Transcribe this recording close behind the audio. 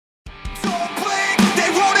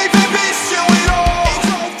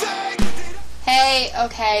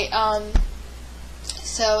Okay,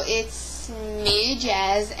 so it's me,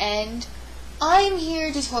 Jazz, and I'm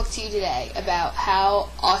here to talk to you today about how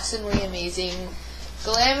awesomely amazing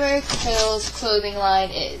Glamour Kills clothing line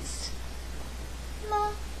is.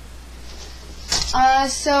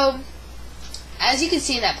 So, as you can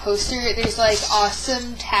see in that poster, there's like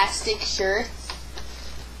awesome-tastic shirts.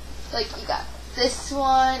 Like, you got this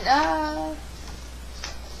one,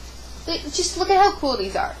 just look at how cool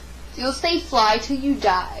these are. You'll stay fly till you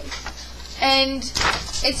die. And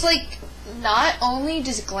it's like, not only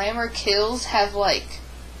does Glamour Kills have like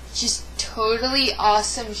just totally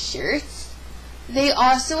awesome shirts, they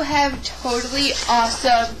also have totally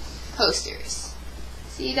awesome posters.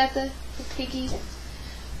 See, you got the piggy?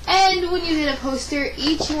 And when you get a poster,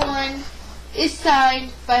 each one is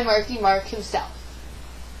signed by Marky Mark himself.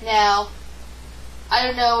 Now, I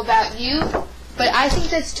don't know about you, but I think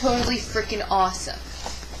that's totally freaking awesome.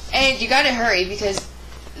 And you gotta hurry because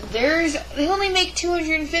they only make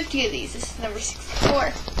 250 of these. This is number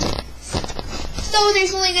 64. So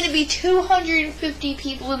there's only gonna be 250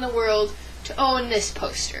 people in the world to own this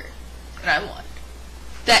poster. And I'm one.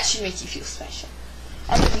 That should make you feel special.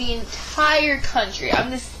 Out of the entire country, I'm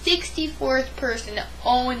the 64th person to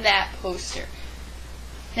own that poster.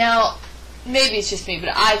 Now, maybe it's just me,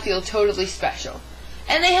 but I feel totally special.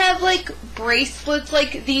 And they have, like, bracelets,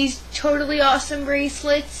 like these totally awesome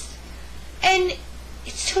bracelets. And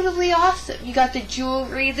it's totally awesome. You got the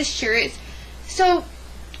jewelry, the shirts. So,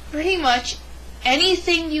 pretty much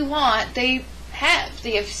anything you want, they have.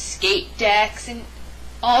 They have skate decks and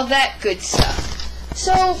all that good stuff.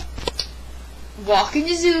 So, walk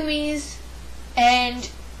into Zoomies and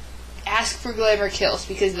ask for Glamour Kills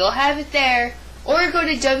because they'll have it there. Or go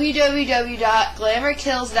to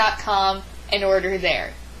www.glamourkills.com and order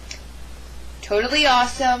there. Totally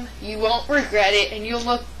awesome. You won't regret it, and you'll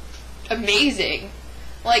look amazing.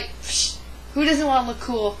 Like, who doesn't want to look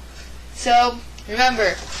cool? So,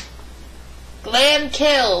 remember, Glam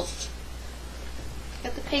Kills.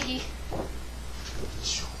 Got the piggy.